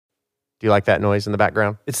Do you like that noise in the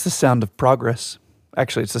background? It's the sound of progress.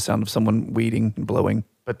 Actually, it's the sound of someone weeding and blowing.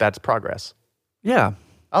 But that's progress. Yeah.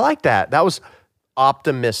 I like that. That was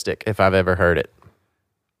optimistic if I've ever heard it.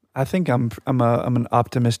 I think I'm an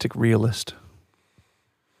optimistic realist.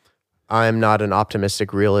 I am not an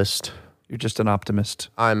optimistic realist. You're just an optimist.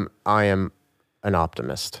 I am an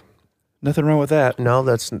optimist. Nothing wrong with that. No,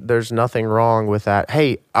 there's nothing wrong with that.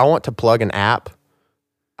 Hey, I want to plug an app.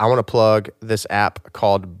 I want to plug this app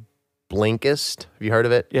called Blinkist. Have you heard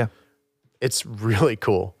of it? Yeah. It's really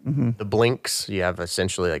cool. Mm-hmm. The blinks, you have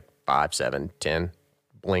essentially like 5, 7, 10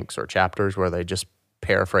 blinks or chapters where they just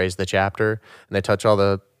paraphrase the chapter and they touch all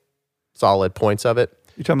the solid points of it.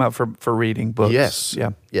 You're talking about for reading books. Yes. Yeah.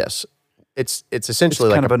 Yes. It's essentially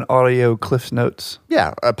it's like kind of an audio Cliff's Notes.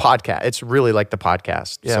 Yeah, a podcast. It's really like the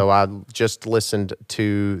podcast. Yeah. So I just listened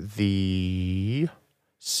to the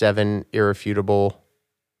 7 Irrefutable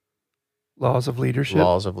Laws of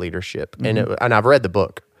Leadership. And I've read the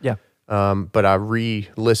book. Yeah. But I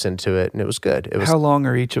re-listened to it, and it was good. It was. How long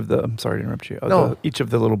are each of the? I'm sorry to interrupt you. No. Each of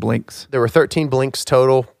the little blinks. There were 13 blinks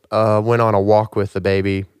total. Went on a walk with the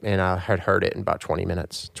baby, and I had heard it in about 20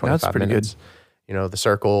 minutes, 25 That's pretty minutes. Good. You know, the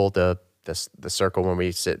circle, the circle when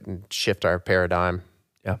we sit and shift our paradigm.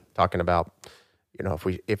 Yeah. Talking about, you know,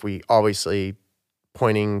 if we obviously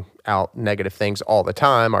pointing out negative things all the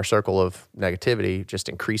time, our circle of negativity just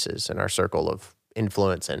increases, and our circle of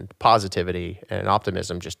influence and positivity and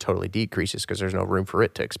optimism just totally decreases because there's no room for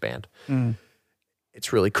it to expand. Mm.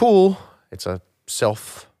 It's really cool. It's a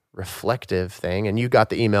self-reflective thing, and you got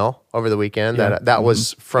the email over the weekend. Yeah. That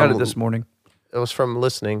was from Got it this morning. It was from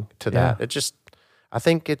listening to Yeah. that. It just, I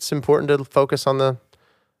think it's important to focus on the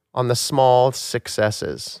small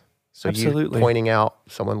successes. So Absolutely. you pointing out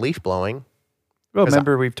someone leaf blowing. Well,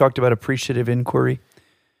 remember we've talked about appreciative inquiry.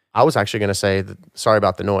 I was actually going to say sorry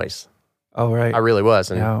about the noise. Oh, right. I really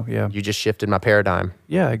was, and yeah. you just shifted my paradigm.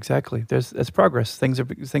 Yeah, exactly. That's progress. Things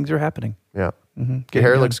are happening. Yeah. Mm-hmm. Your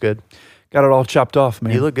hair looks good. Got it all chopped off,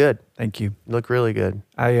 man. You look good. Thank you. You look really good.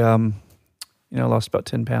 I lost about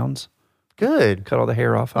 10 pounds. Good. Cut all the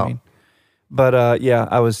hair off. I mean, but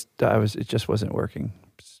I was. It just wasn't working.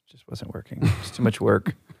 It's too much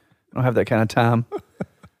work. I don't have that kind of time.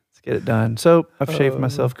 Let's get it done. So I've shaved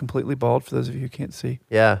myself completely bald. For those of you who can't see.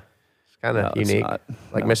 Yeah. It's kind of unique.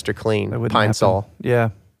 Like Mr. Clean, Pine Sol. Yeah.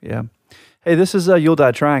 Hey, this is You'll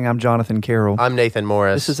Die Trying. I'm Jonathan Carroll. I'm Nathan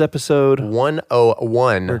Morris. This is episode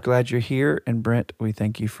 101. We're glad you're here. And Brent, we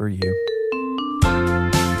thank you for you.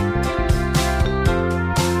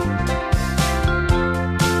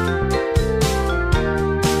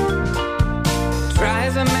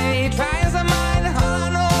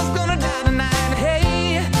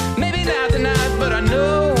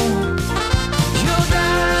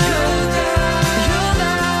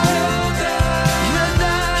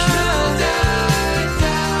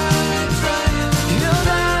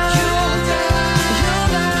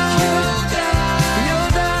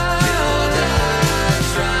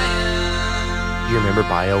 Remember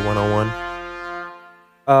Bio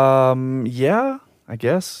 101? Yeah, I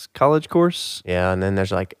guess. College course. Yeah, and then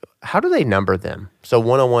there's like, how do they number them? So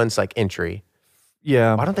 101's like entry.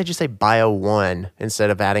 Yeah. Why don't they just say Bio 1 instead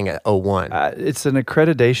of adding a 01? It's an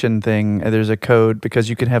accreditation thing. There's a code because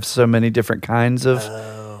you can have so many different kinds of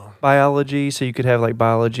biology. So you could have like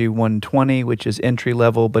biology 120, which is entry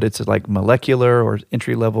level, but it's like molecular or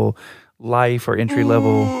entry level life or entry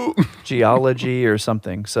level geology or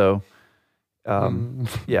something. So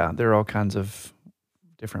yeah, there are all kinds of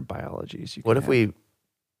different biologies. What if we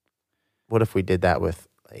did that with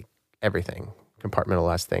like everything,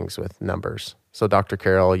 compartmentalize things with numbers? So Dr.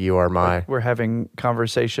 Carroll, you are We're having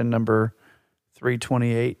conversation number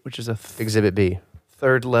 328, which is Exhibit B.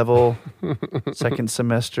 Third level, second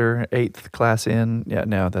semester, 8th class in. Yeah,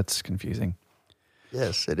 no, that's confusing.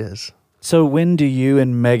 Yes, it is. So when do you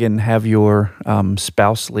and Megan have your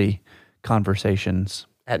spousely conversations?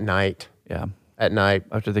 At night. Yeah. At night.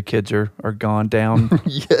 After the kids are gone down?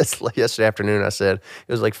 Yes. Like yesterday afternoon, I said,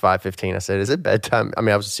 it was like 5:15. I said, is it bedtime? I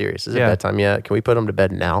mean, I was serious. Is it bedtime yet? Can we put them to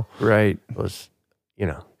bed now? Right. It was,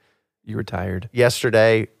 You were tired.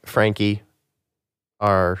 Yesterday, Frankie,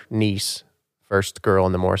 our niece, first girl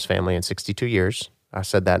in the Morris family in 62 years, I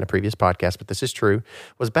said that in a previous podcast, but this is true,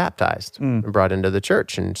 was baptized and brought into the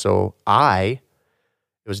church. And so it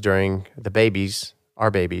was during our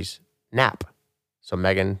baby's nap. So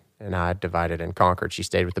Megan and I divided and conquered. She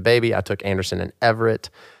stayed with the baby. I took Anderson and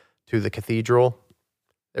Everett to the cathedral.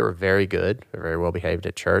 They were very good. They're very well behaved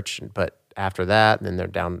at church. But after that, then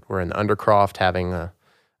we're in the Undercroft having a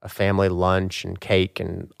family lunch and cake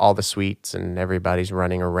and all the sweets, and everybody's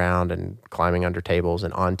running around and climbing under tables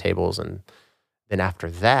and on tables. And then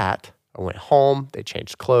after that, I went home, they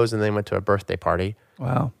changed clothes, and then went to a birthday party.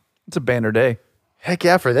 Wow. It's a banner day. Heck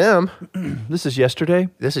yeah, for them. This is yesterday?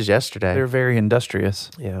 This is yesterday. They're very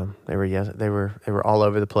industrious. Yeah, they were all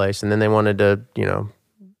over the place, and then they wanted to,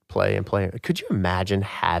 play and play. Could you imagine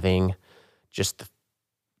having just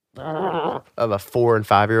of a 4 and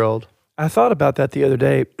 5 year old? I thought about that the other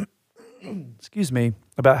day. Excuse me,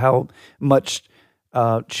 about how much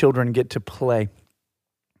children get to play.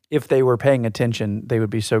 If they were paying attention, they would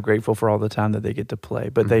be so grateful for all the time that they get to play.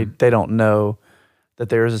 But they don't know that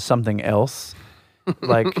there is something else,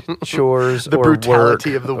 like chores the or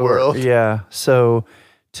brutality work of the world. Yeah. So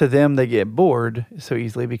to them, they get bored so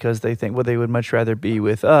easily because they think, well, they would much rather be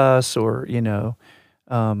with us or,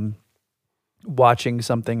 watching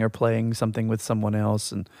something or playing something with someone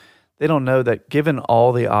else. And they don't know that given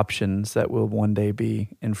all the options that will one day be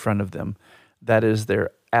in front of them, that is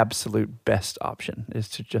their absolute best option, is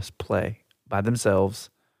to just play by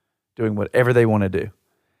themselves, doing whatever they want to do.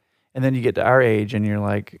 And then you get to our age and you're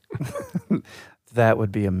like, that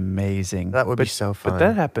would be amazing. That would be so fun. But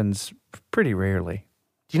that happens pretty rarely.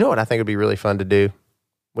 Do you know what I think would be really fun to do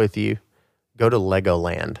with you? Go to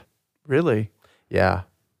Legoland. Really? Yeah.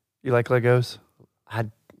 You like Legos? I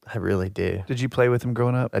really do. Did you play with them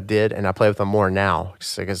growing up? I did, and I play with them more now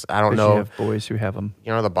because I don't 'Cause know. you have boys who have them.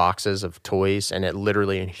 The boxes of toys, and it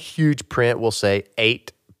literally in huge print will say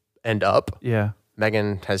 8 and up. Yeah.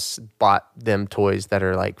 Megan has bought them toys that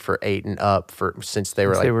are like for 8 and up since they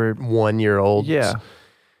were 1 year old. Yeah.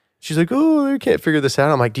 She's like, oh, I can't figure this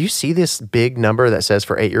out. I'm like, do you see this big number that says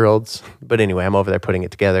for 8-year-olds? But anyway, I'm over there putting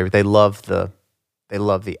it together. They love the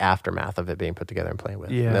aftermath of it being put together and playing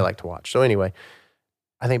with. Yeah. And they like to watch. So anyway,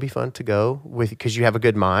 I think it'd be fun to go with because you have a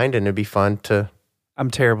good mind, and it'd be fun to.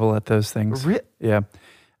 I'm terrible at those things. Yeah.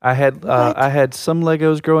 I had some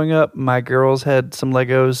Legos growing up. My girls had some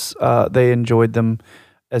Legos. They enjoyed them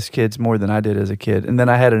as kids more than I did as a kid. And then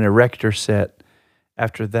I had an erector set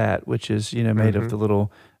after that, which is, made of the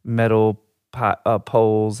little metal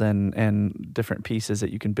poles and different pieces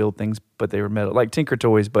that you can build things, but they were metal, like Tinker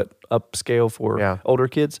Toys, but upscale for older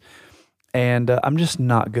kids. And I'm just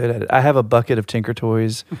not good at it. I have a bucket of Tinker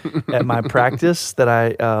Toys at my practice that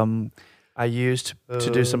I used to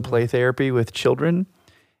do some play therapy with children.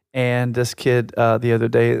 And this kid the other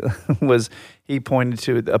day he pointed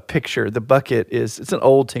to a picture. The bucket it's an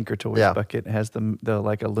old Tinker Toys bucket. It has the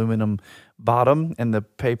like aluminum bottom and the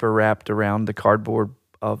paper wrapped around the cardboard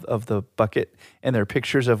of the bucket. And there are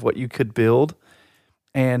pictures of what you could build.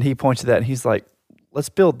 And he pointed to that and he's like, let's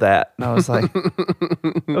build that. And I was like,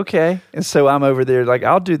 okay. And so I'm over there like,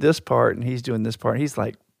 I'll do this part. And he's doing this part. He's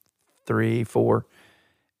like 3, 4.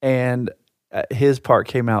 And his part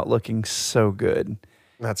came out looking so good.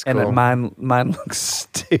 That's cool. And mine looks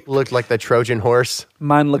stupid. Looked like the Trojan horse.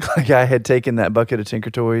 Mine looked like I had taken that bucket of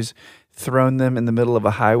Tinker Toys, thrown them in the middle of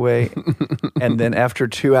a highway, and then after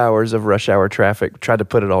 2 hours of rush hour traffic, tried to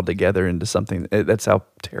put it all together into something. That's how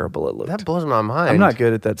terrible it looked. That blows my mind. I'm not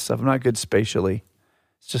good at that stuff. I'm not good spatially.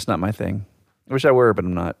 It's just not my thing. I wish I were, but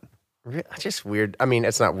I'm not. Just weird. I mean,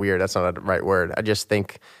 it's not weird. That's not the right word. I just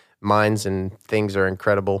think minds and things are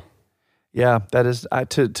incredible. Yeah, that is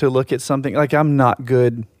to look at something like I'm not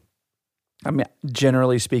good. I mean,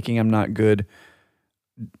 generally speaking, I'm not good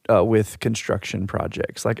with construction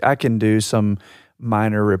projects. Like I can do some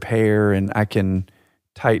minor repair and I can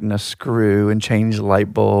tighten a screw and change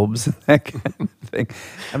light bulbs and that kind of thing.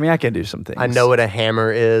 I mean, I can do some things. I know what a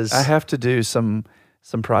hammer is. I have to do some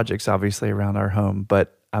projects obviously around our home,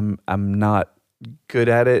 but I'm not good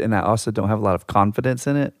at it, and I also don't have a lot of confidence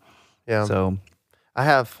in it. Yeah. So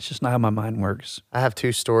it's just not how my mind works. I have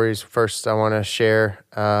 2 stories. First, I want to share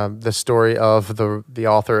the story of the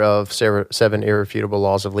author of 7 Irrefutable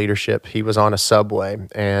Laws of Leadership. He was on a subway,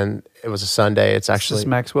 and it was a Sunday. It's actually... Is this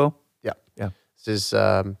Maxwell? Yeah. Yeah. This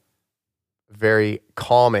is very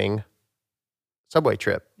calming subway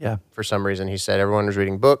trip. Yeah. For some reason, he said everyone was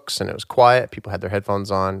reading books, and it was quiet. People had their headphones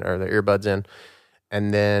on or their earbuds in.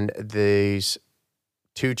 And then these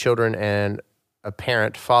 2 children and a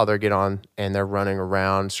parent, father, get on, and they're running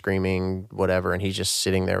around, screaming, whatever, and he's just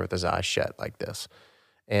sitting there with his eyes shut like this.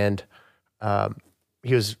 And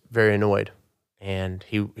he was very annoyed. And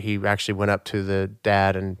he actually went up to the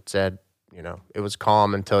dad and said, it was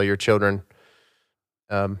calm until your children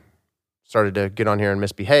started to get on here and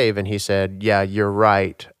misbehave. And he said, yeah, you're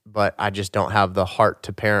right, but I just don't have the heart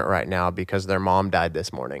to parent right now because their mom died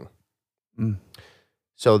this morning. Mm.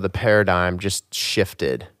 So the paradigm just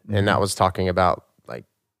shifted. Mm-hmm. And that was talking about like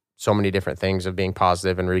so many different things of being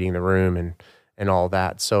positive and reading the room and all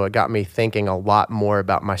that. So it got me thinking a lot more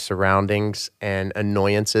about my surroundings and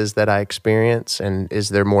annoyances that I experience. And is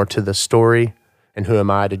there more to the story and who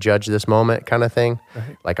am I to judge this moment kind of thing.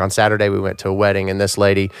 Right. Like on Saturday, we went to a wedding, and this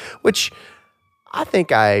lady, which I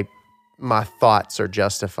think my thoughts are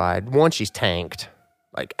justified. One, she's tanked,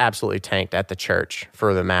 like absolutely tanked at the church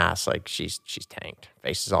for the mass. Like she's tanked,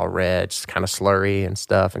 face is all red, just kind of slurry and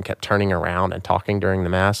stuff, and kept turning around and talking during the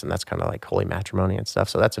mass, and that's kind of like holy matrimony and stuff.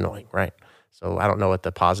 So that's annoying, right? So I don't know what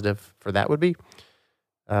the positive for that would be.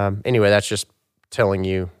 Anyway, that's just telling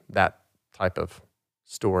you that type of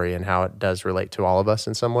story and how it does relate to all of us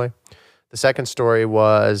in some way. The second story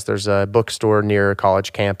was there's a bookstore near a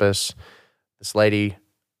college campus. This lady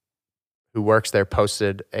who works there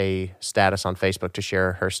posted a status on Facebook to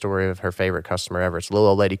share her story of her favorite customer ever. It's a little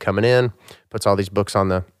old lady coming in, puts all these books on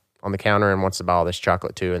the counter and wants to buy all this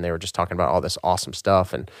chocolate too. And they were just talking about all this awesome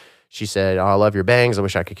stuff. And she said, "Oh, I love your bangs. I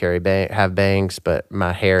wish I could have bangs, but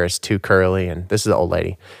my hair is too curly." And this is the old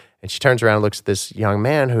lady. And she turns around and looks at this young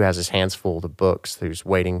man who has his hands full of books, who's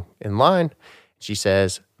waiting in line. She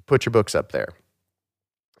says, "Put your books up there."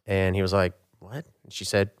 And he was like, "What?" And she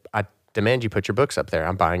said, "I demand you put your books up there.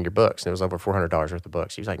 I'm buying your books." And it was over $400 worth of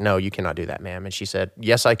books. He was like, "No, you cannot do that, ma'am." And she said,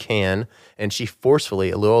 "Yes, I can." And she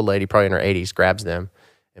forcefully, a little old lady, probably in her 80s, grabs them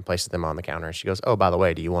and places them on the counter. And she goes, "Oh, by the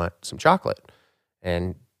way, do you want some chocolate?"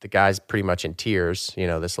 And the guy's pretty much in tears,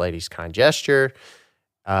 this lady's kind gesture.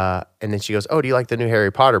 And then she goes, "Oh, do you like the new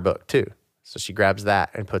Harry Potter book too?" So she grabs that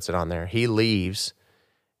and puts it on there. He leaves,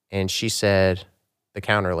 and she said, the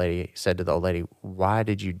counter lady said to the old lady, "Why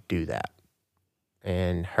did you do that?"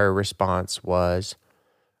 And her response was,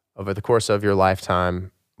 "Over the course of your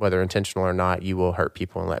lifetime, whether intentional or not, you will hurt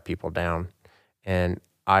people and let people down. And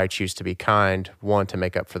I choose to be kind, one, to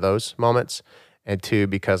make up for those moments, and two,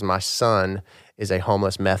 because my son is a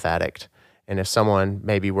homeless meth addict. And if someone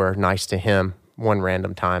maybe were nice to him one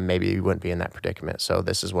random time, maybe he wouldn't be in that predicament. So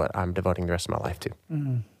this is what I'm devoting the rest of my life to."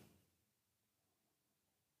 Mm-hmm.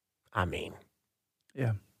 I mean.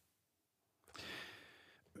 Yeah.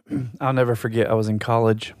 I'll never forget, I was in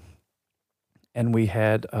college, and we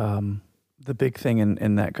had the big thing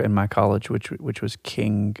in my college, which was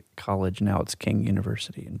King College. Now it's King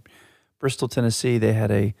University. In Bristol, Tennessee, they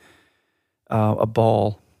had a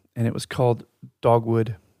ball, and it was called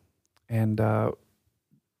Dogwood. And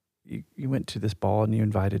you went to this ball, and you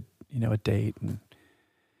invited a date and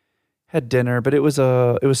had dinner, but it was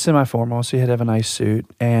semi-formal, so you had to have a nice suit.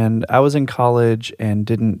 And I was in college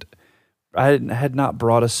and had not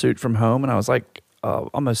brought a suit from home, and I was like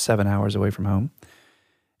almost 7 hours away from home.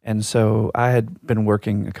 And so I had been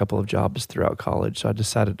working a couple of jobs throughout college, so I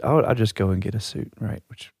decided, I'll just go and get a suit, right?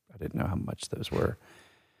 Which I didn't know how much those were.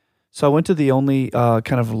 So I went to the only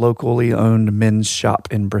kind of locally owned men's shop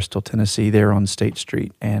in Bristol, Tennessee, there on State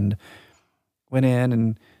Street, and went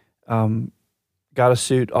in and got a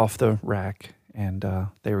suit off the rack, and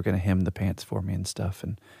they were going to hem the pants for me and stuff.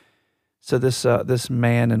 And so this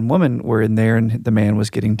man and woman were in there, and the man was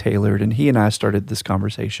getting tailored, and he and I started this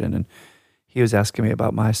conversation, and he was asking me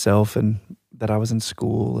about myself and that I was in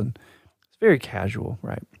school, and it's very casual,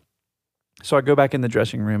 right? So I go back in the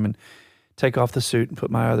dressing room and take off the suit and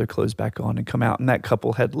put my other clothes back on and come out, and that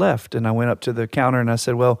couple had left. And I went up to the counter and I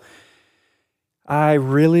said, "Well, I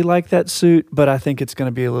really like that suit, but I think it's going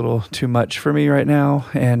to be a little too much for me right now."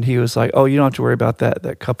 And he was like, "Oh, you don't have to worry about that.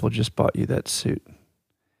 That couple just bought you that suit."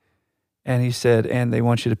 And he said, "And they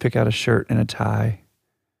want you to pick out a shirt and a tie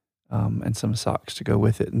and some socks to go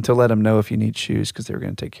with it, and to let them know if you need shoes, because they were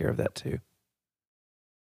going to take care of that too."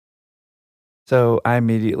 So I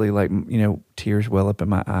immediately, tears well up in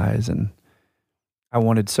my eyes, and I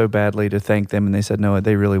wanted so badly to thank them, and they said, no,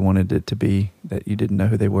 they really wanted it to be that you didn't know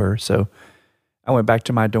who they were. So I went back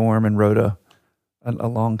to my dorm and wrote a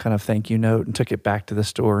long kind of thank you note and took it back to the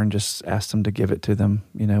store and just asked them to give it to them,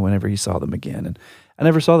 whenever he saw them again. And I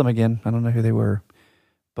never saw them again. I don't know who they were,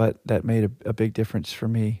 but that made a big difference for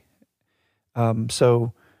me.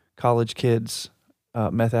 So college kids,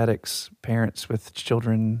 meth addicts, parents with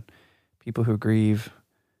children, people who grieve,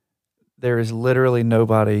 there is literally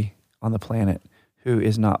nobody on the planet who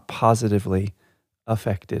is not positively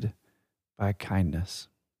affected by kindness.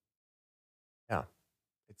 Yeah.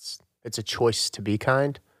 It's a choice to be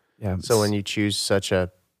kind. Yeah. So when you choose such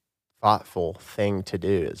a thoughtful thing to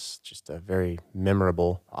do, it's just a very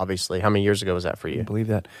memorable, obviously. How many years ago was that for you? I believe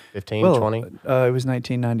that. 15, well, 20? It was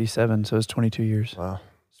 1997, so it was 22 years. Wow.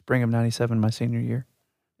 Spring of 97, my senior year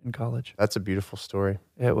in college. That's a beautiful story.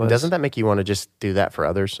 It was. And doesn't that make you want to just do that for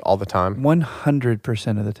others all the time?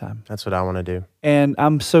 100% of the time. That's what I want to do. And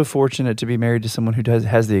I'm so fortunate to be married to someone who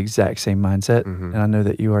has the exact same mindset. Mm-hmm. And I know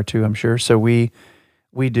that you are too, I'm sure. So we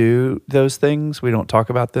do those things. We don't talk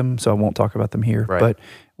about them, so I won't talk about them here. Right. But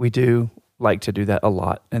we do like to do that a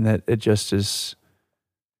lot. And that it just is,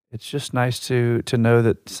 It's just nice to know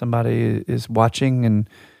that somebody is watching and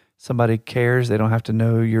somebody cares. They don't have to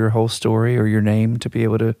know your whole story or your name to be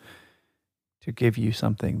able to give you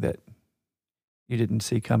something that you didn't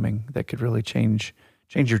see coming that could really change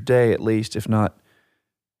your day, at least, if not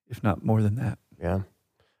more than that. Yeah.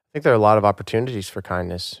 I think there are a lot of opportunities for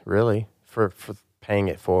kindness, really, for paying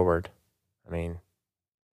it forward. I mean,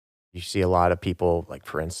 you see a lot of people, like,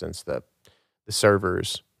 for instance, the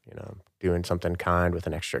servers, doing something kind with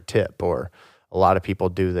an extra tip, or a lot of people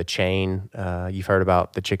do the chain. You've heard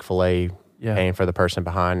about the Chick-fil-A paying for the person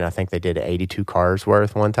behind. And I think they did 82 cars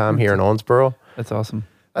worth one time here in Owensboro. That's awesome.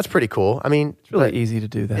 That's pretty cool. I mean, it's really easy to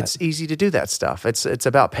do that. It's easy to do that stuff. It's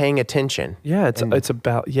about paying attention. Yeah, it's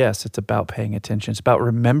about paying attention. It's about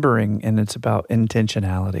remembering, and it's about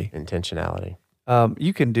intentionality.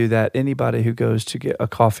 You can do that. Anybody who goes to get a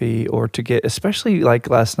coffee or to get, especially like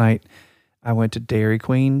last night, I went to Dairy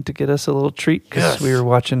Queen to get us a little treat because we were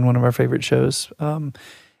watching one of our favorite shows. And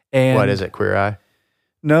what is it, Queer Eye?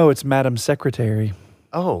 No, it's Madam Secretary.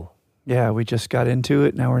 Oh. Yeah, we just got into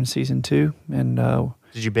it. Now we're in season 2. And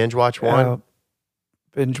did you binge watch one?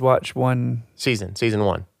 Binge watch one. Season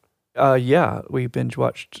 1. Yeah, we binge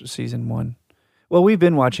watched season 1. Well, we've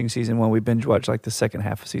been watching season 1. We binge watched like the second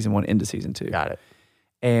half of season 1 into season 2. Got it.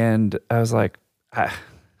 And I was like, I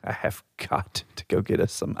have got to go get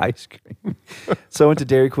us some ice cream. So I went to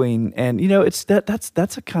Dairy Queen, and it's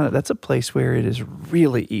that's a place where it is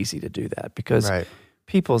really easy to do that because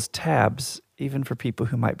people's tabs, even for people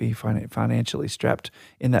who might be financially strapped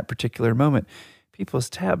in that particular moment, people's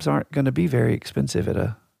tabs aren't going to be very expensive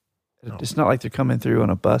it's not like they're coming through on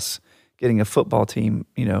a bus getting a football team,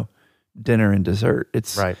 dinner and dessert.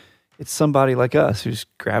 It's somebody like us who's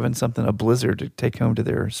grabbing something, a Blizzard, to take home to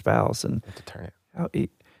their spouse and to turn it.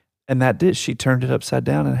 And that dish, she turned it upside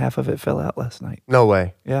down and half of it fell out last night. No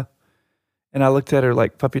way. Yeah. And I looked at her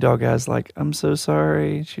like puppy dog eyes, like, I'm so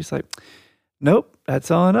sorry. She's like, nope,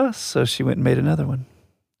 that's on us. So she went and made another one.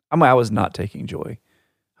 I was not taking Joy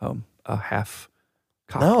home a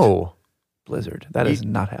half-cocked Blizzard. That is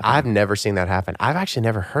not happening. I've never seen that happen. I've actually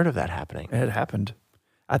never heard of that happening. It had happened.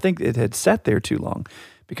 I think it had sat there too long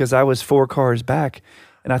because I was 4 cars back,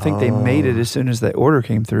 and I think they made it as soon as the order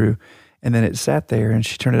came through. And then it sat there, and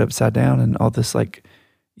she turned it upside down, and all this,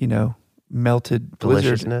 melted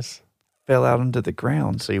Blizzard fell out onto the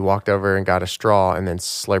ground. So you walked over and got a straw and then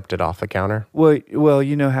slurped it off the counter? Well,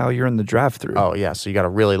 you know how you're in the drive-thru. Oh, yeah. So you got a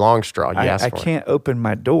really long straw. I can't open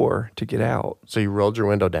my door to get out. So you rolled your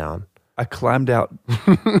window down. I climbed out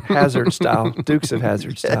Hazard style, Dukes of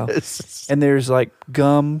Hazzard style. And there's like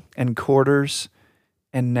gum and quarters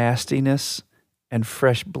and nastiness and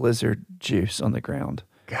fresh Blizzard juice on the ground.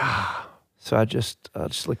 God. So I just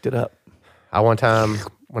licked it up. One time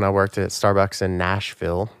when I worked at Starbucks in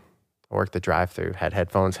Nashville, I worked the drive-thru, had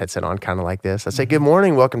headset on, kind of like this. I say, good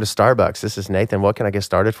morning, welcome to Starbucks. This is Nathan. What can I get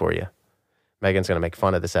started for you? Megan's going to make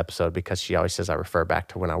fun of this episode because she always says I refer back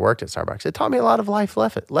to when I worked at Starbucks. It taught me a lot of life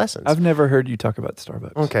lessons. I've never heard you talk about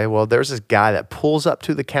Starbucks. Okay, well, there's this guy that pulls up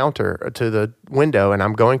to the counter, or to the window, and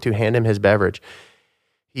I'm going to hand him his beverage.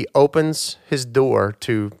 He opens his door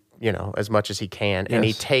to, as much as he can, and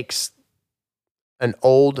he takes an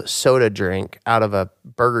old soda drink out of a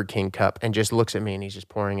Burger King cup and just looks at me, and he's just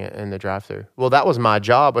pouring it in the drive-thru. Well, that was my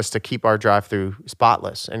job, was to keep our drive-thru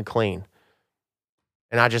spotless and clean.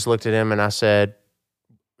 And I just looked at him and I said,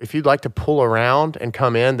 if you'd like to pull around and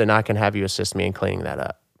come in, then I can have you assist me in cleaning that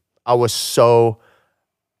up. I was so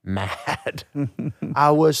mad.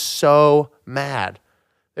 I was so mad.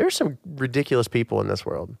 There's some ridiculous people in this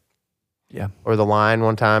world. Yeah. Or the line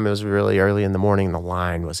one time, it was really early in the morning, the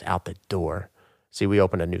line was out the door. See, we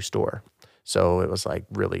opened a new store. So it was like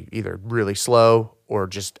either really slow or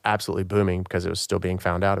just absolutely booming because it was still being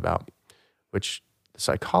found out about, which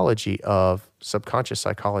the subconscious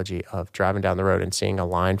psychology of driving down the road and seeing a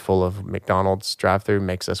line full of McDonald's drive-thru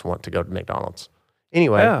makes us want to go to McDonald's.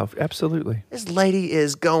 Anyway. Yeah, absolutely. This lady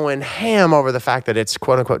is going ham over the fact that it's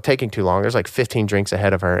quote unquote taking too long. There's like 15 drinks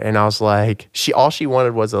ahead of her. And I was like, all she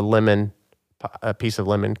wanted was a piece of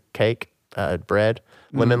lemon cake, bread.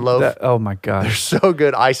 Lemon loaf. Oh my gosh. They're so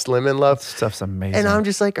good. Iced lemon loaf. That stuff's amazing. And I'm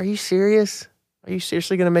just like, are you serious? Are you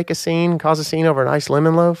seriously going to make a scene, cause a scene over an iced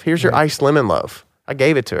lemon loaf? Here's your iced lemon loaf. I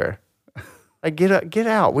gave it to her. Like, get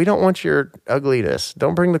out. We don't want your ugliness.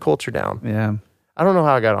 Don't bring the culture down. Yeah. I don't know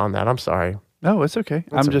how I got on that. I'm sorry. No, it's okay.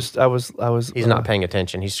 I was. He's not paying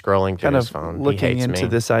attention. He's scrolling through his phone. Looking into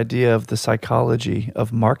this idea of the psychology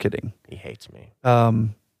of marketing. He hates me.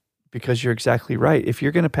 Because you're exactly right. If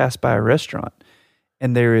you're going to pass by a restaurant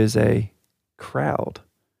and there is a crowd,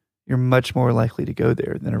 you're much more likely to go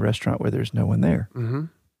there than a restaurant where there's no one there. Mm-hmm.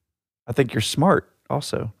 I think you're smart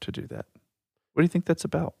also to do that. What do you think that's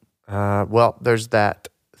about? Well, there's that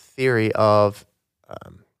theory of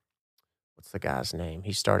what's the guy's name?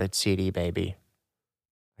 He started CD Baby.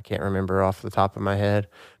 I can't remember off the top of my head,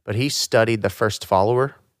 but he studied the first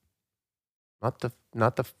follower, not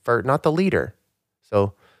the leader.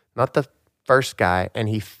 So not the first guy, and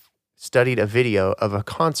he studied a video of a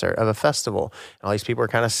concert, of a festival. And all these people are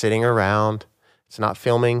kind of sitting around. It's not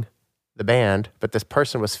filming the band, but this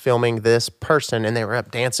person was filming this person, and they were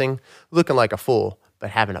up dancing, looking like a fool, but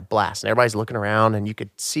having a blast. And everybody's looking around, and you could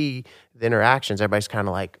see the interactions. Everybody's kind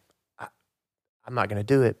of like, I'm not going to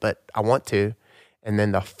do it, but I want to. And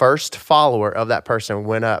then the first follower of that person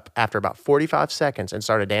went up after about 45 seconds and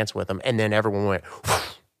started dancing with them. And then everyone went,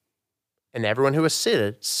 and everyone who was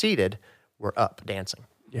seated were up dancing.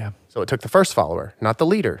 Yeah. So it took the first follower, not the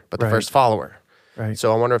leader, but the first follower. Right.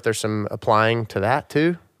 So I wonder if there's some applying to that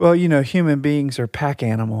too. Well, human beings are pack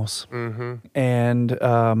animals,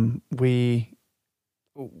 and we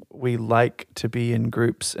like to be in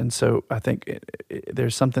groups, and so I think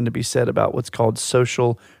there's something to be said about what's called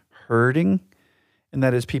social herding, and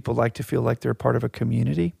that is people like to feel like they're a part of a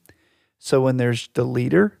community. So when there's the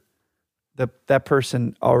leader, that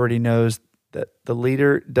person already knows that the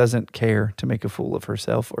leader doesn't care to make a fool of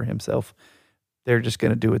herself or himself. They're just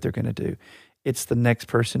going to do what they're going to do. It's the next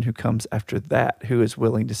person who comes after that who is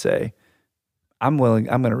willing to say, I'm going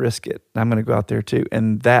to risk it. I'm going to go out there too.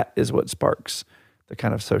 And that is what sparks the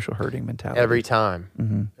kind of social herding mentality. Every time.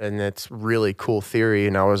 Mm-hmm. And it's really cool theory.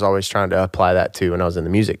 And I was always trying to apply that too when I was in the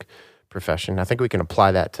music profession. I think we can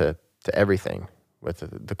apply that to everything with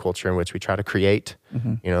the culture in which we try to create,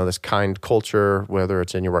 this kind culture, whether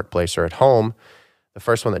it's in your workplace or at home. The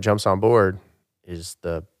first one that jumps on board is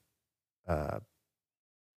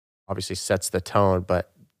obviously sets the tone,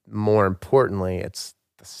 but more importantly, it's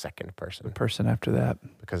the second person. The person after that.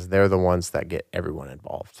 Because they're the ones that get everyone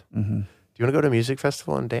involved. Mm-hmm. Do you want to go to a music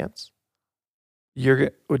festival and dance? Do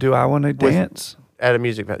I want to dance? At a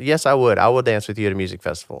music festival? Yes, I would. I will dance with you at a music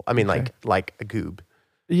festival. I mean, like a goob.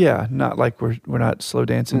 Yeah, not like we're not slow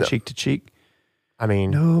dancing cheek to cheek. I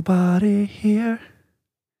mean, nobody here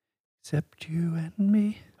except you and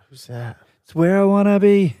me. Who's that? It's where I want to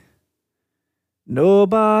be.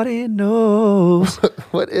 Nobody knows.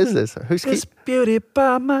 What is this? This beauty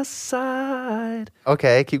by my side.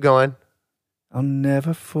 Okay, keep going. I'll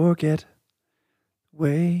never forget the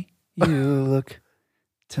way you look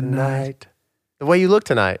tonight. The way you look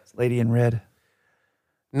tonight. It's Lady in Red.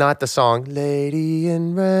 Not the song, Lady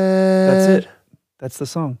in Red. That's it. That's the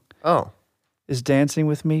song. Oh. Is dancing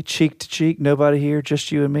with me, cheek to cheek, nobody here,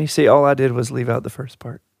 just you and me. See, all I did was leave out the first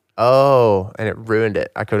part. Oh, and it ruined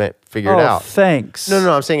it. I couldn't figure it out. Thanks. No,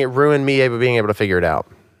 I'm saying it ruined me being able to figure it out.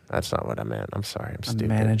 That's not what I meant. I'm sorry. I'm stupid.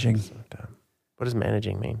 Managing. So dumb. What does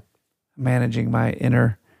managing mean? Managing my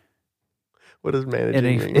inner. What does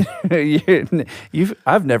managing mean?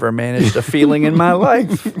 I've never managed a feeling in my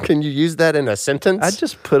life. Can you use that in a sentence? I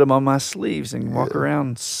just put them on my sleeves and walk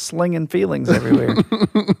around slinging feelings everywhere.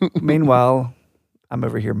 Meanwhile, I'm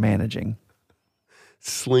over here managing.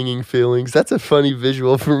 Slinging feelings. That's a funny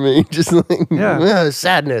visual for me. Just like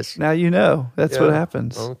sadness. Now you know. That's what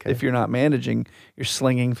happens. Okay. If you're not managing, you're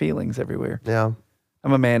slinging feelings everywhere. Yeah.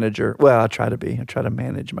 I'm a manager. Well, I try to be. I try to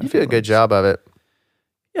manage my feelings. You do a good job of it.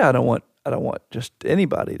 Yeah, I don't want just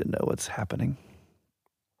anybody to know what's happening.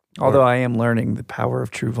 Although I am learning the power of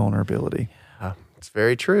true vulnerability. It's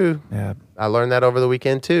very true. Yeah. I learned that over the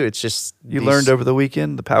weekend too. It's just You learned over the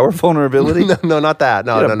weekend the power of vulnerability? No, not that.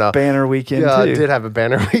 No. Banner weekend too. I did have a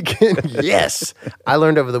banner weekend. Yes. I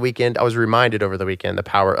learned over the weekend. I was reminded over the weekend the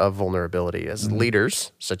power of vulnerability as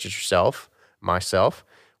leaders, such as yourself, myself.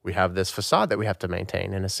 We have this facade that we have to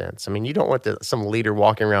maintain in a sense. I mean, you don't want some leader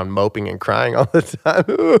walking around moping and crying all the time.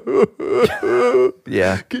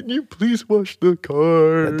 Yeah. Can you please wash the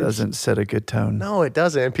cars? That doesn't set a good tone. No, it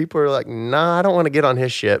doesn't. And people are like, nah, I don't want to get on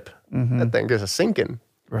his ship. Mm-hmm. That thing is sinking.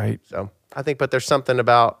 Right. So I think, but there's something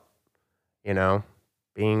about,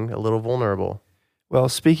 being a little vulnerable. Well,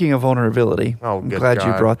 speaking of vulnerability, I'm glad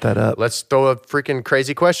you brought that up. Let's throw a freaking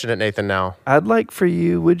crazy question at Nathan now. I'd like for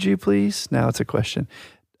you, would you please? Now it's a question.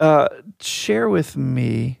 Share with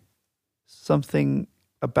me something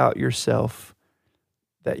about yourself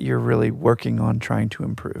that you're really working on trying to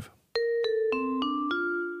improve.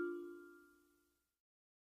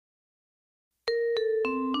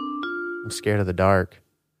 I'm scared of the dark.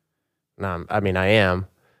 No, I am,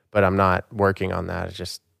 but I'm not working on that. It's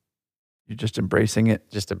just... You're just embracing it?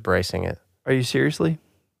 Just embracing it. Are you seriously?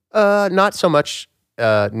 Not so much,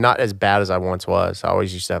 not as bad as I once was. I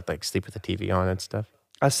always used to have sleep with the TV on and stuff.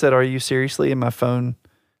 I said, are you seriously? And my phone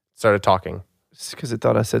started talking. Because it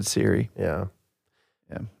thought I said Siri. Yeah.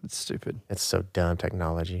 Yeah, it's stupid. It's so dumb,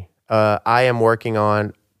 technology. I am working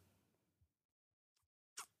on,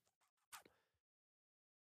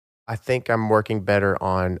 I think I'm working better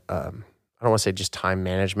on, I don't want to say just time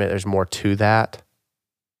management. There's more to that.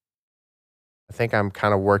 I think I'm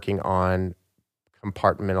kind of working on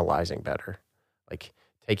compartmentalizing better, like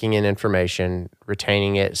taking in information,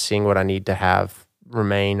 retaining it, seeing what I need to have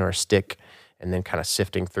remain or stick, and then kind of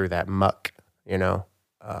sifting through that muck, you know?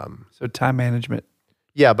 So time management,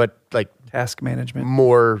 Yeah, but like task management.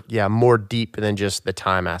 more deep than just the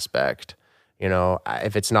time aspect. You know,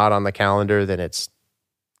 if it's not on the calendar, then it's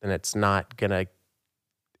not gonna.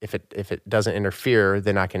 If it doesn't interfere,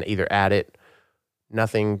 then I can either add it.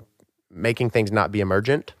 Nothing, making things not be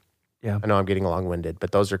emergent. Yeah. I know I'm getting long-winded,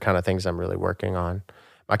 but those are kind of things I'm really working on.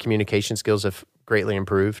 My communication skills have greatly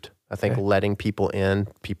improved. I think letting people in,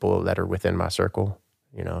 people that are within my circle,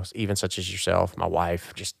 you know, even such as yourself, my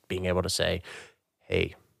wife, just being able to say,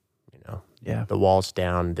 hey, you know, the wall's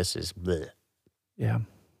down, this is bleh. Yeah.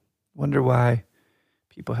 Wonder why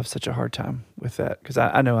people have such a hard time with that. Because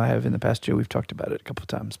I know I have in the past, Joe, we've talked about it a couple of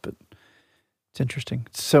times, but it's interesting.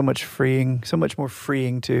 It's so much more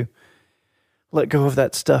freeing to let go of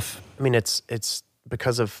that stuff. I mean, it's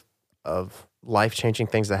because of life-changing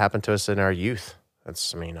things that happen to us in our youth.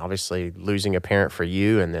 That's, I mean, obviously losing a parent for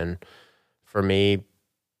you, and then for me,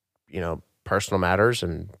 you know, personal matters,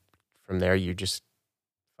 and from there you just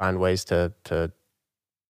find ways to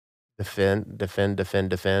defend, defense,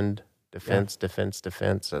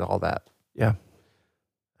 and all that. Yeah.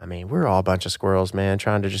 I mean, we're all a bunch of squirrels, man,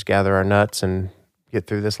 trying to just gather our nuts and get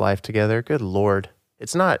through this life together. Good Lord.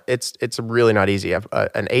 It's really not easy. An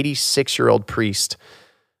 86-year-old priest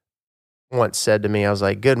once said to me, I was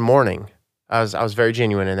like, good morning. I was very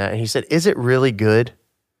genuine in that. And he said, is it really good?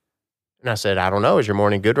 And I said, I don't know. Is your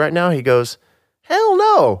morning good right now? He goes, hell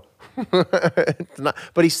no. It's not.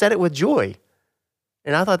 But he said it with joy.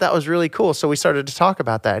 And I thought that was really cool. So we started to talk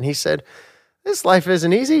about that. And he said, this life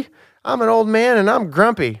isn't easy. I'm an old man and I'm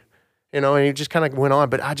grumpy. You know, and he just kind of went on.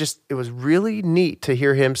 But it was really neat to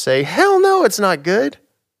hear him say, hell no, it's not good.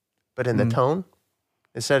 But in the tone,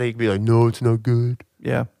 instead he'd be like, no, it's not good.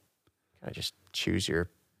 Yeah. I just choose your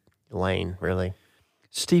lane, really.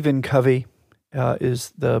 Stephen Covey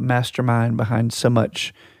is the mastermind behind so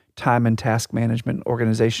much time and task management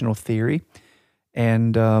organizational theory.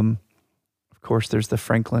 And, of course, there's the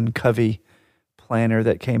Franklin Covey planner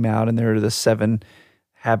that came out, and there are the 7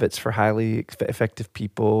 habits for highly effective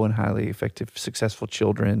people and highly effective, successful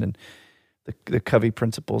children, and the Covey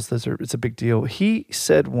principles. It's a big deal. He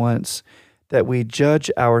said once that we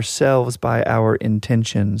judge ourselves by our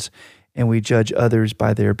intentions and we judge others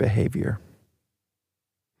by their behavior,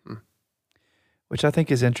 which I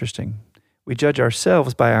think is interesting. We judge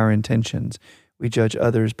ourselves by our intentions. We judge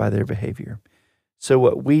others by their behavior. So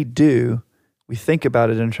what we do, we think about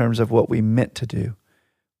it in terms of what we meant to do.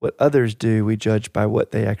 What others do, we judge by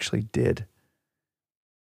what they actually did.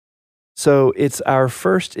 So it's our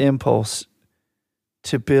first impulse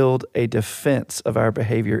to build a defense of our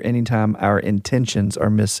behavior anytime our intentions are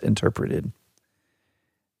misinterpreted.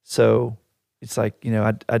 So it's like, you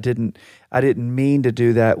know, I didn't mean to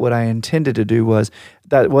do that. What I intended to do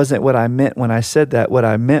that wasn't what I meant when I said that. What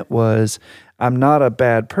I meant was, I'm not a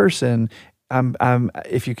bad person. I'm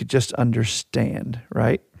if you could just understand,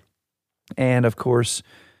 right? And of course,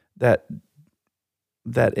 that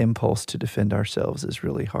impulse to defend ourselves is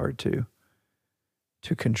really hard to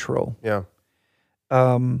control. Yeah.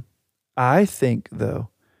 I think, though,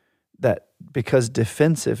 that because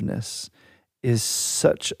defensiveness is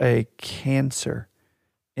such a cancer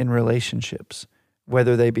in relationships,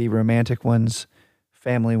 whether they be romantic ones,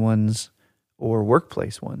 family ones, or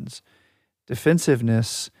workplace ones,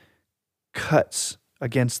 defensiveness cuts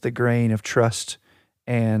against the grain of trust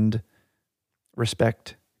and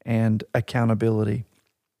respect and accountability.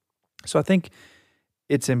 So I think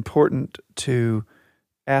it's important to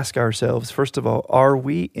ask ourselves, first of all, are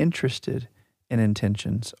we interested in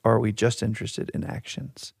intentions? Are we just interested in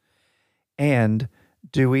actions? And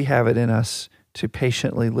do we have it in us to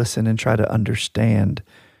patiently listen and try to understand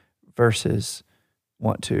versus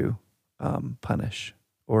want to punish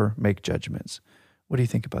or make judgments? What do you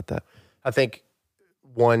think about that? I think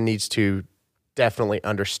one needs to definitely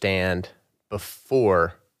understand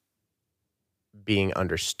before being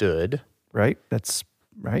understood. Right? That's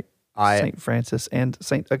right. St. Francis and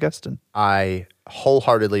St. Augustine. I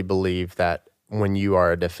wholeheartedly believe that when you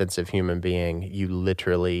are a defensive human being, you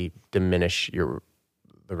literally diminish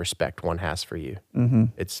the respect one has for you. Mm-hmm.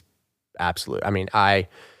 It's absolute. I mean, I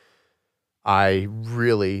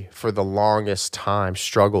really, for the longest time,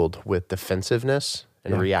 struggled with defensiveness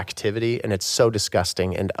and reactivity, and it's so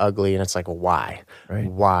disgusting and ugly, and it's like, why? Right.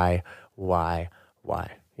 Why?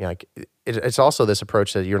 You know, like it's also this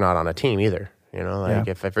approach that you're not on a team either. You know, like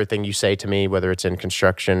if everything you say to me, whether it's in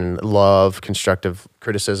construction, love, constructive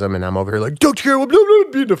criticism, and I'm over here like, don't care, blah, blah,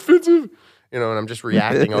 blah, being defensive, you know, and I'm just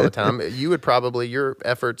reacting all the time, you would probably, your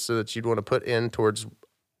efforts that you'd want to put in towards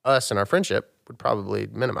us and our friendship would probably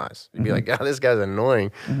minimize. You'd be like, God, this guy's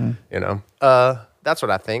annoying, you know. That's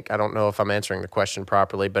what I think. I don't know if I'm answering the question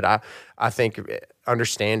properly, but I think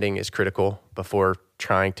understanding is critical before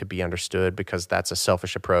trying to be understood, because that's a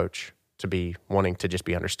selfish approach to be wanting to just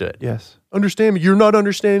be understood. Yes. Understand me. You're not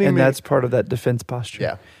understanding and me. And that's part of that defense posture.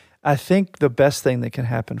 Yeah. I think the best thing that can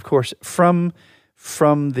happen, of course, from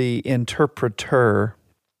the interpreter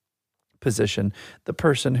position, the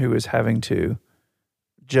person who is having to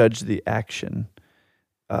judge the action,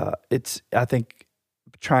 it's, I think,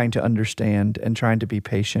 trying to understand and trying to be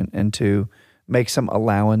patient and to make some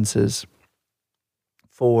allowances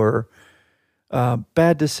for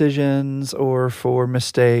bad decisions or for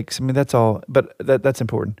mistakes. I mean, that's all, but that's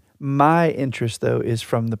important. My interest, though, is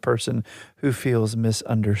from the person who feels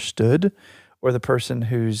misunderstood, or the person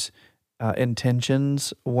whose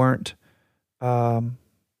intentions weren't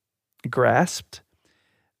grasped.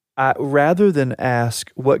 Rather than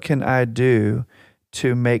ask, what can I do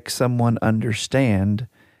to make someone understand,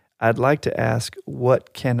 I'd like to ask,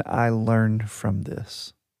 what can I learn from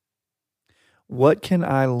this? What can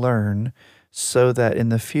I learn so that in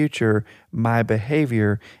the future, my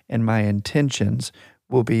behavior and my intentions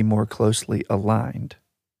will be more closely aligned,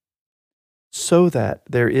 so that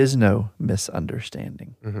there is no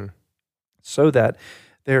misunderstanding, so that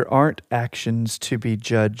there aren't actions to be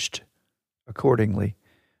judged accordingly,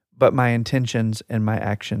 but my intentions and my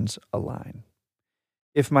actions align.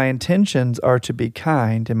 If my intentions are to be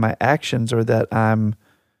kind and my actions are that I'm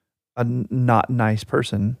a not nice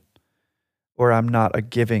person, or I'm not a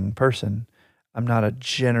giving person, I'm not a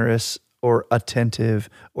generous or attentive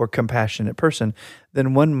or compassionate person,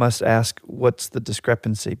 then one must ask, what's the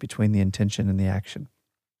discrepancy between the intention and the action?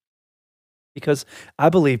 Because I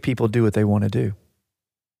believe people do what they want to do.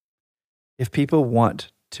 If people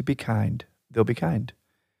want to be kind, they'll be kind.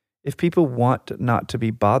 If people want not to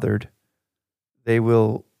be bothered, they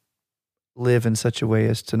will live in such a way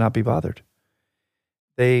as to not be bothered.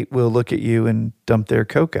 They will look at you and dump their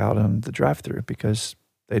Coke out on the drive-thru because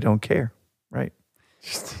they don't care, right?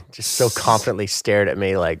 Just so confidently stared at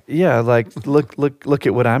me like, yeah, like look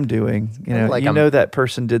at what I'm doing. You know, like know that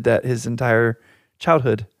person did that his entire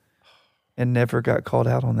childhood and never got called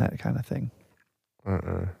out on that kind of thing.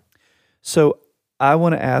 So I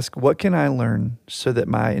want to ask, what can I learn so that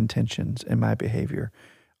my intentions and my behavior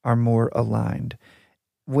are more aligned?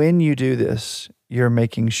 When you do this, you're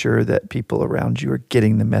making sure that people around you are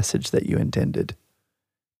getting the message that you intended,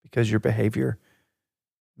 because your behavior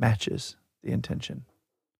matches the intention.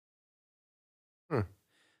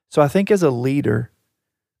 So I think as a leader,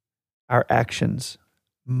 our actions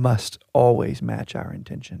must always match our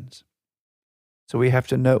intentions. So we have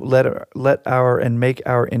to know, let our and make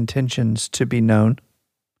our intentions to be known,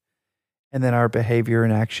 and then our behavior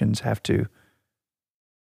and actions have to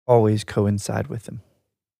always coincide with them.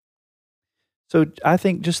 So I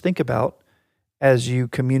think, just think about, as you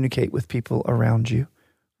communicate with people around you,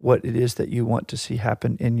 what it is that you want to see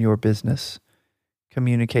happen in your business.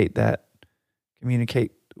 Communicate that.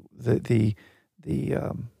 Communicate the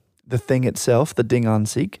thing itself, the ding on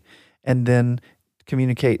seek, and then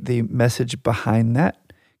communicate the message behind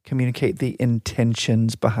that. Communicate the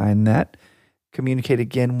intentions behind that. Communicate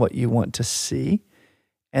again what you want to see,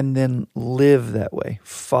 and then live that way.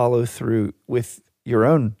 Follow through with your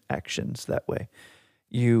own actions that way.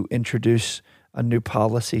 You introduce a new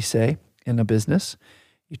policy, say, in a business.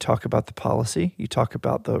 You talk about the policy. You talk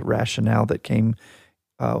about the rationale that came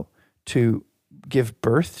to give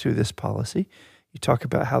birth to this policy. You talk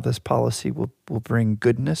about how this policy will bring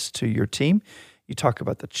goodness to your team. You talk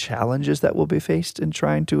about the challenges that will be faced in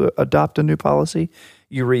trying to adopt a new policy.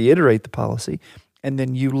 You reiterate the policy, and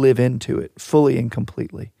then you live into it fully and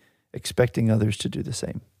completely, expecting others to do the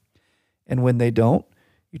same. And when they don't,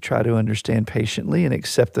 you try to understand patiently and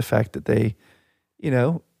accept the fact that they,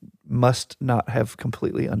 must not have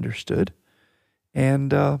completely understood.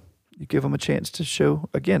 And you give them a chance to show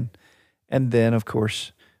again. And then, of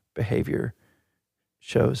course, behavior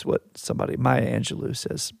shows what Maya Angelou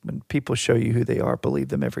says: when people show you who they are, believe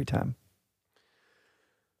them every time.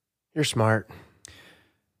 You're smart.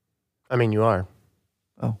 I mean, you are.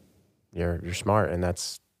 Oh. You're smart, and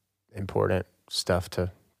that's important stuff to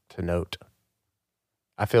note.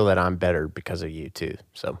 I feel that I'm better because of you too,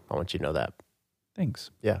 so I want you to know that.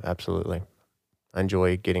 Thanks. Yeah, absolutely. I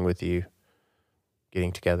enjoy getting with you,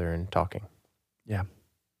 getting together and talking. Yeah.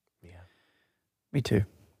 Yeah. Me too.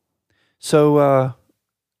 So,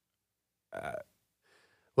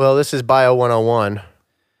 well, this is Bio 101.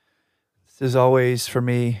 This is always, for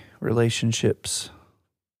me, relationships.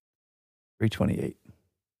 328.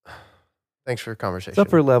 Thanks for your conversation. It's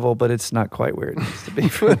upper level, but it's not quite where it needs to be.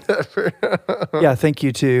 Yeah, thank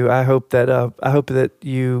you too. I hope that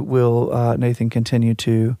you will, Nathan, continue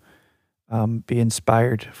to be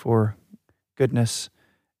inspired for goodness,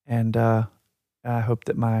 and I hope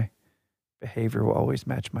that my behavior will always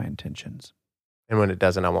match my intentions. And when it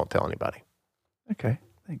doesn't, I won't tell anybody. Okay,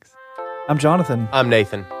 thanks. I'm Jonathan. I'm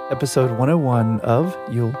Nathan. Episode 101 of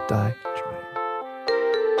You'll Die